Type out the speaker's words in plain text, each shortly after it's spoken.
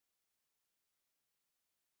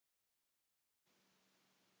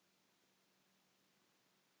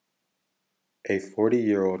A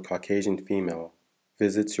 40-year-old Caucasian female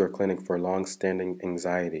visits your clinic for long-standing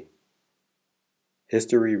anxiety.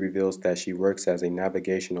 History reveals that she works as a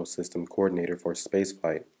navigational system coordinator for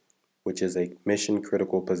spaceflight, which is a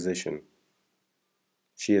mission-critical position.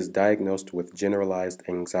 She is diagnosed with generalized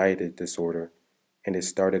anxiety disorder and is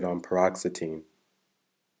started on paroxetine.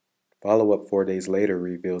 Follow-up 4 days later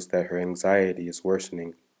reveals that her anxiety is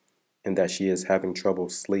worsening and that she is having trouble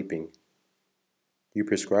sleeping. You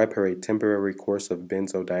prescribe her a temporary course of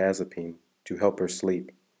benzodiazepine to help her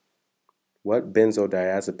sleep. What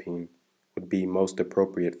benzodiazepine would be most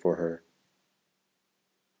appropriate for her?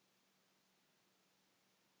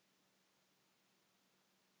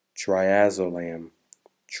 Triazolam.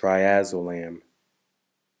 Triazolam.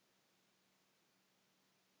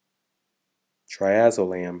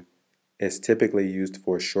 Triazolam is typically used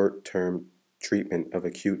for short-term treatment of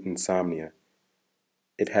acute insomnia.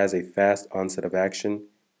 It has a fast onset of action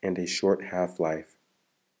and a short half-life.